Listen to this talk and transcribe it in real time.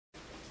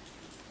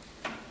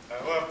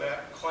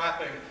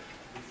clapping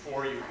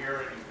before you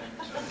hear anything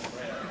to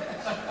read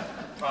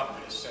is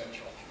probably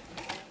essential.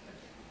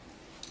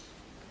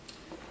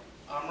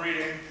 I'm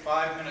reading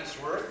 5 minutes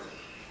worth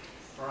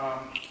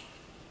from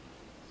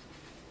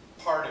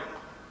Parting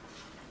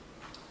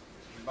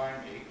by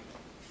me.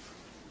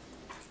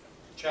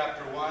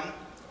 Chapter 1,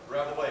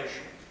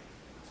 Revelation.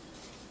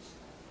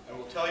 I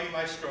will tell you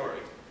my story.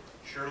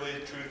 Surely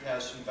the truth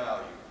has some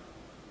value.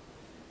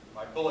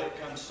 My bullet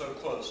comes so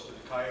close to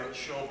the coyote's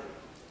shoulder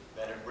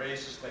that it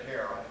raises the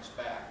hair on its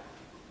back.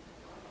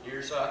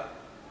 Ears up,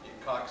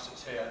 it cocks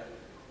its head,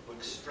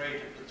 looks straight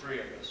at the three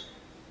of us.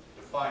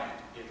 Defiant,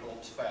 it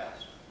holds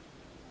fast.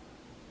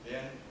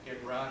 Then it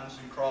runs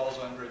and crawls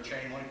under a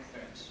chain-link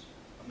fence,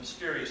 a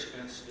mysterious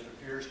fence that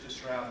appears to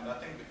surround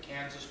nothing but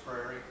Kansas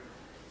prairie,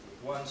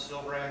 with one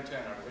silver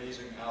antenna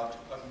raising out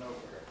of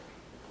nowhere.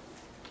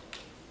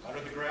 Out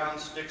of the ground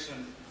sticks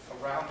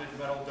a rounded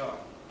metal dome.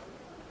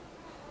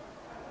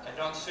 I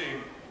don't see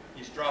him.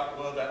 He's dropped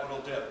below that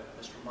little dip.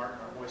 Mr. Martin,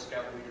 our Boy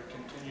Scout leader,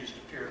 continues to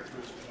peer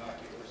through his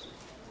binoculars.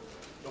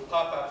 He'll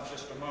pop out in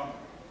just a moment.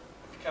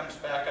 If he comes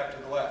back up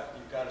to the left,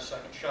 you've got a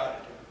second shot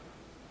at him.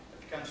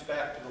 If he comes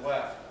back to the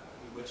left,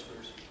 he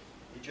whispers,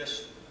 he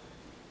just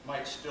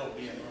might still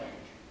be in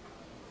range.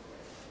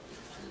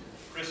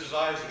 Chris's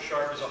eyes are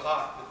sharp as a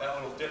hawk, but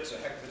that little dip's a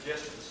heck of a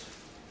distance.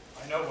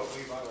 I know what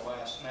Levi will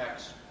ask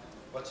next.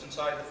 What's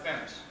inside the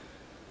fence?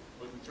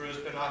 Looking through his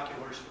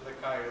binoculars for the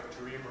coyote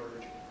to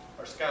reemerge,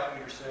 our scout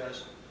leader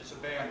says, it's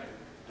abandoned.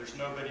 There's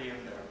nobody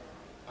in there.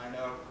 I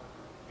know,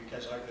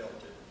 because I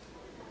built it.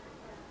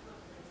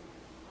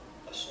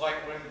 A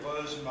slight wind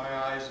blows in my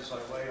eyes as I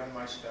lay on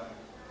my stomach,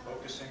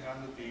 focusing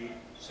on the bead,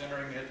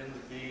 centering it in the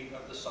V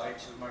of the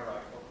sights of my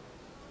rifle.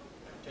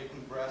 I'm taking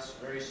breaths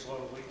very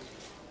slowly,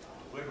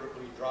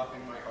 deliberately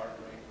dropping my heart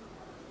rate.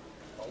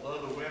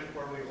 Although the wind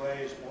where we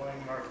lay is blowing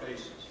in our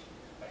faces,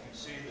 I can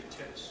see the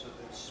tips of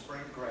the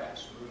spring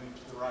grass moving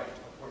to the right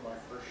of where my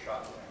first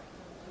shot went.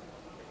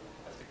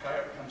 As the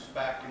coyote comes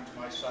back into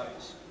my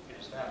sights, it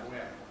is that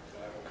wind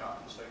that I will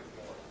compensate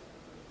for.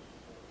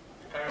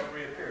 The coyote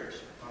reappears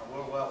on a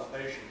low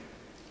elevation,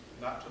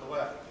 not to the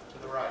left, but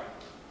to the right,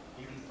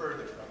 even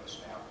further from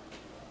us now.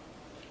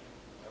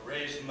 I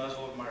raise the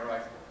muzzle of my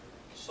rifle,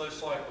 so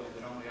slightly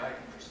that only I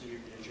can perceive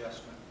the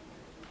adjustment.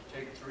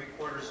 Take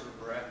 3/4 of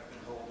a breath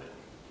and hold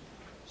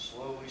it.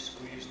 Slowly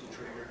squeeze the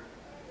trigger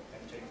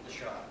and take the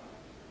shot.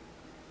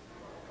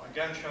 My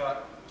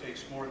gunshot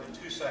takes more than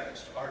 2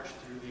 seconds to arch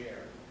through the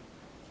air.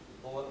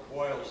 The bullet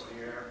boils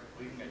the air,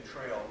 leaving a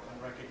trail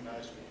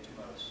unrecognizable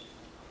to most.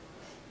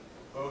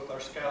 Both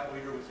our scout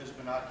leader with his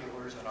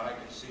binoculars and I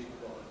can see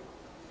the bullet.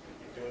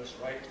 It goes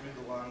right through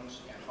the lungs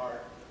and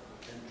heart,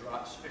 then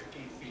drops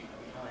 15 feet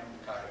behind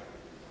the coyote.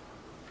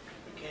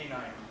 The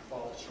canine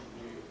falls from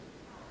view.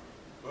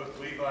 Both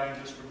Levi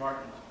and Mr.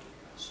 Martin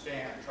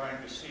stand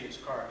trying to see its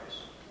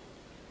carcass.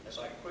 As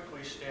I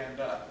quickly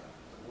stand up,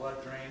 the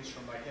blood drains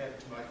from my head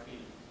to my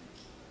feet.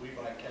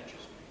 Levi catches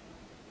me.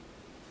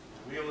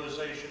 The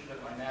realization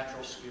that my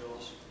natural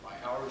skills, my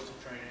hours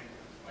of training,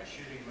 my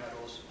shooting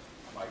medals,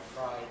 my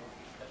pride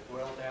has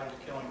boiled down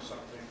to killing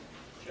something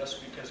just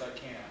because I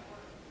can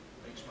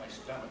makes my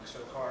stomach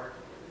so hard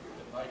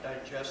that my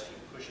digestion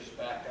pushes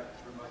back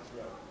up through my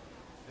throat,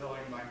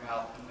 filling my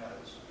mouth and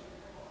nose.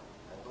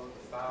 Although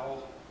the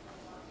foul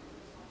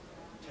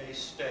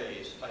taste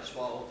stays, I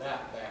swallow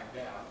that back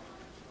down,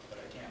 but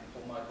I can't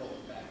pull my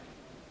bullet back.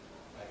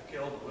 I've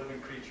killed a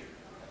living creature,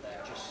 and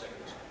that just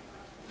sickens me.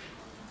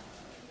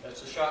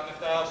 That's a shot in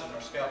 1,000,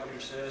 our scout leader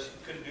says.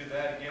 Couldn't do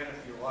that again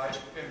if your lives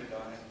depended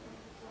on it.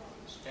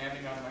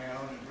 Standing on my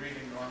own and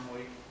breathing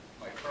normally,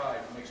 my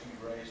pride makes me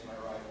raise my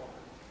rifle.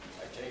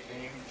 I take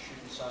aim and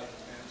shoot inside the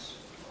fence,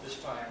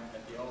 this time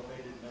at the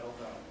elevated metal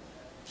dome.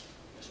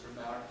 Mr.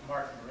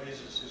 Martin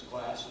raises his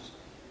glasses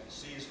and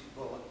sees the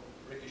bullet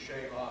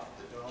ricochet off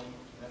the dome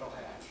metal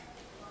hatch.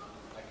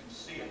 I can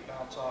see it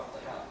bounce off the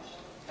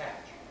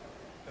hatch.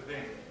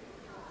 Kabing.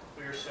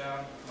 Clear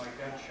sound of my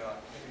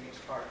gunshot hitting its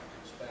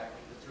cartridge back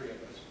to the three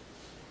of us.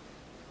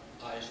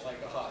 Eyes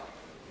like a hawk.